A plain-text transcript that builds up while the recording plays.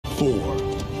4,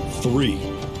 3,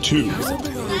 2,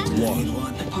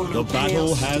 1. The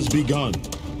battle has begun.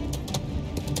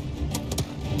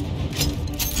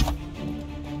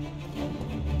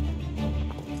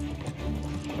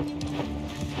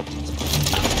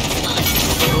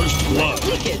 First blood.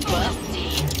 Wicked, but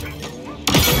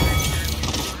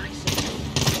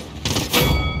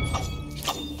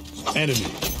Enemy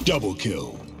double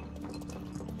kill.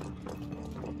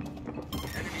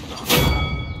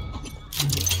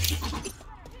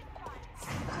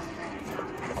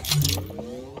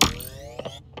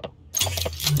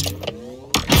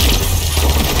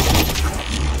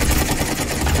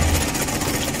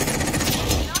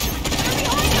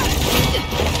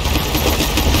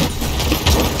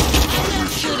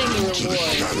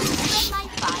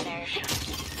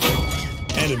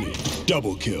 Enemy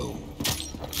double kill.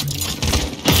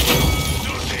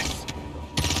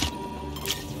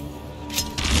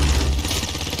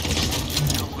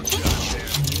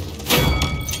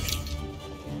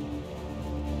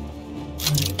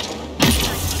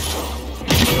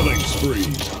 Killing spree.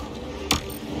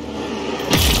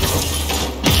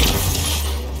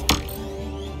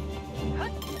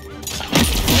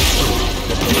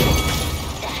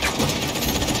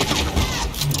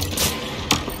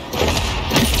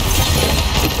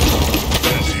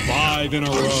 In a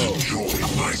row.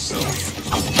 Enjoying myself.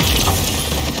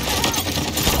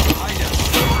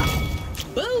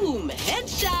 boom!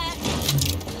 Headshot!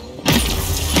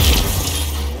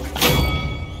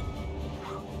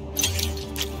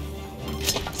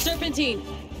 Serpentine!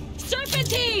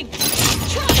 Serpentine!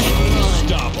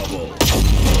 Unstoppable.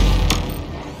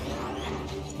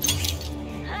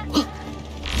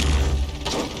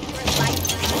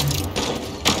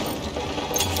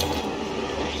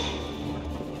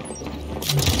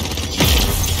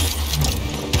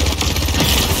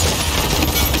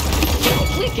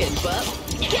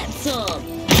 Get some!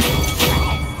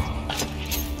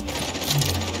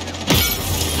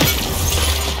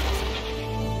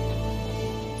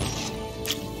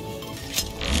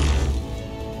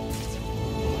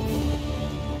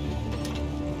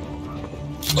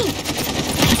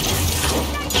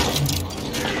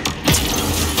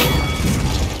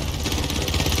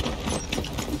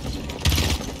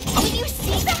 Did you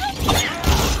see that?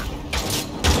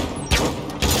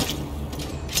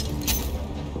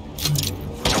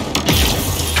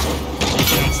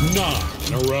 Nine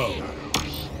in a row.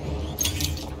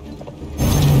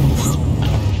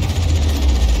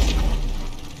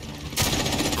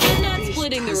 I'm not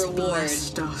splitting the reward.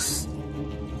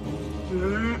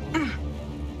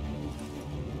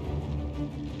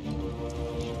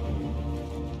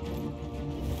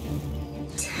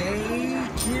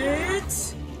 Take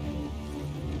it.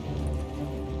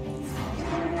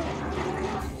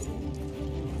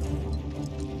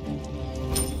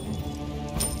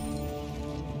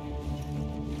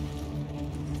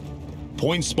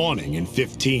 Point spawning in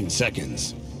 15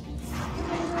 seconds.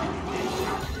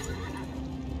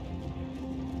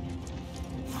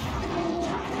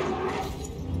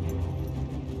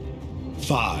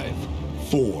 Five,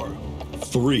 4,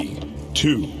 3,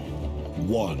 2,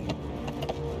 1.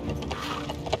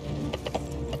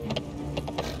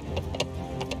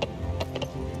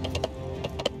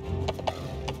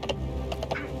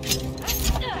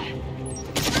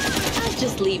 I'll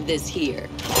just leave this here.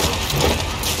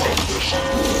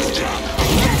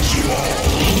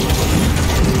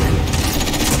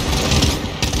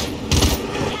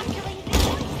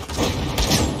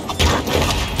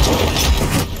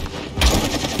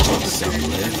 Some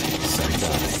live, some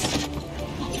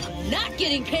die. Not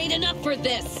getting paid enough for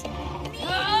this.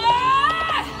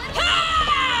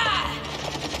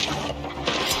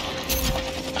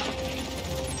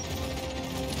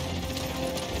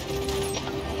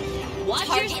 Watch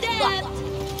your step.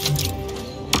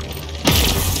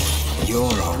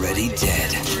 You're already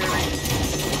dead.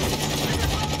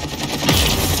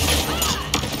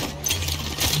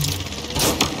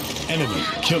 Enemy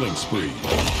killing spree.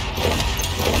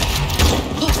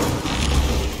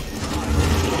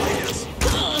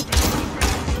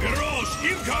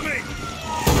 Incoming!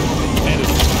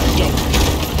 Enemy double.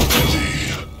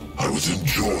 I was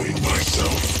enjoying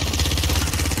myself.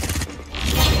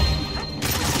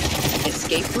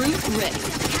 Escape route ready.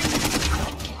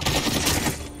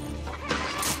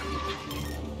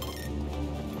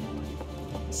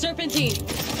 Serpentine!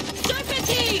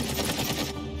 Serpentine!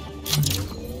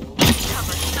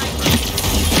 Cover sniper.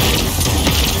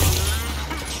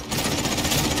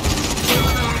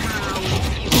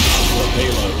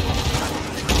 Payload.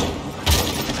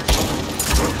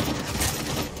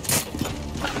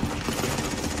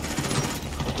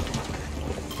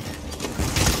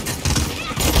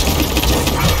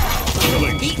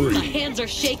 are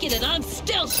shaking and I'm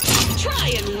still...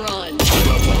 Try and run!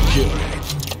 Double kill.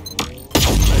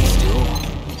 Let's go.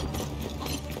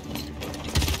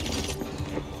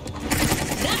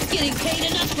 Not getting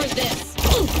paid enough for this!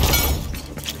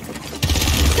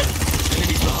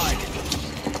 Enemies behind.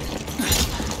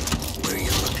 Where are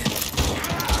you looking?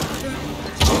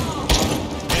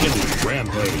 Enemy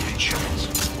rampage.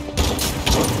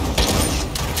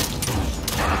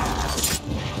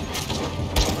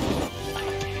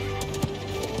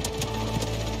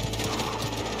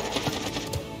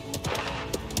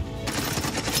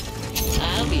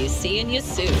 I'll be seeing you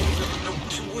soon.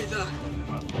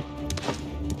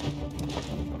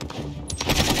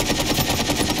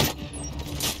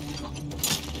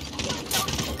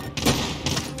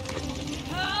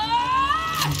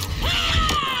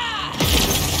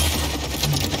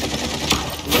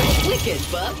 Wicked,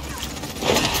 bub.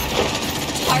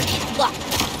 Target locked.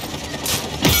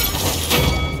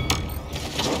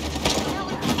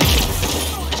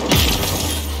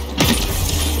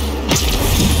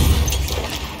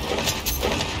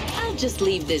 I'll just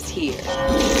leave this here.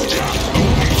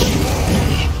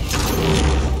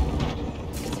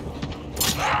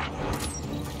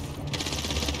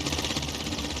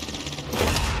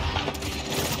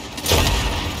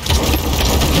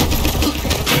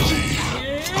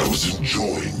 I was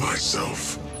enjoying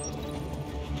myself.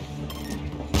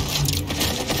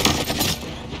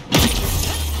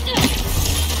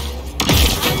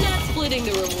 I'm not splitting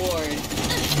the reward.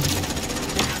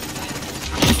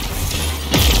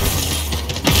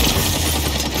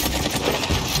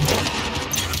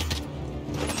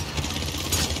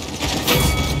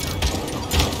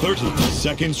 30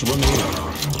 seconds remaining.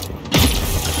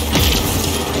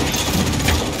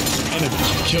 Enemy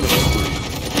killing spree.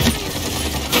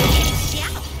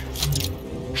 Shout.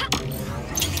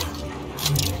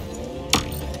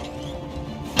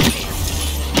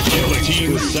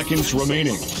 15 seconds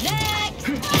remaining.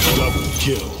 Double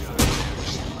kill.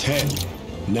 10,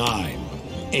 9,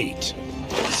 8,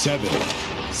 7,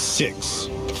 6,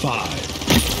 5,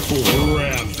 4,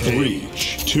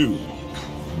 rampage. 3, 2,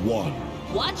 1.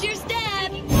 Watch your step!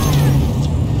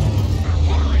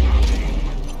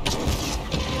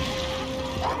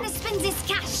 Let's spend this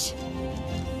cash.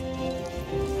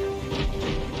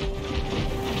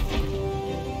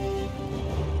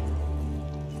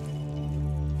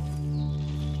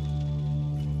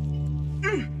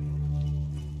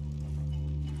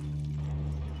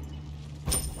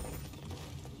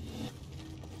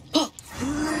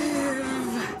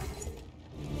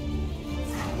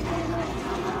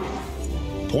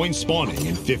 Point spawning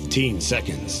in 15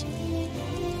 seconds.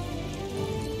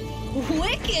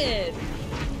 Wicked!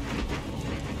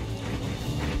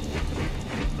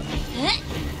 Huh?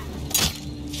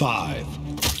 5,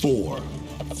 4,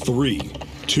 3,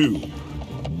 2,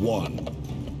 1.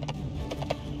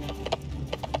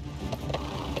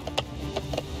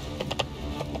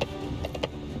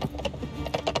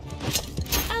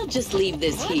 I'll just leave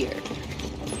this here.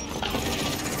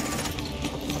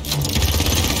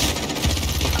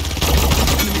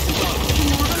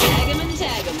 Tag 'em and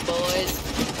tag 'em, boys.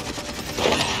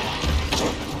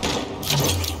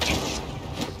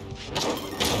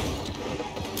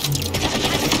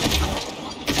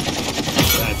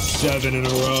 That's 7 in a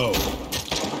row.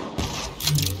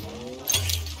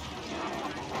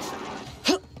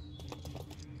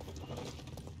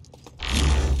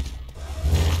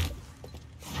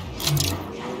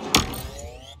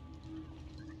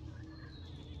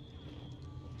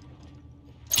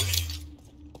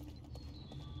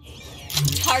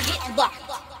 Target locked.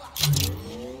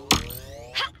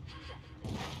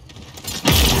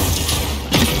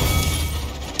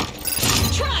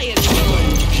 Try and run.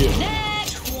 Kill. Next!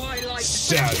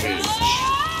 Savage.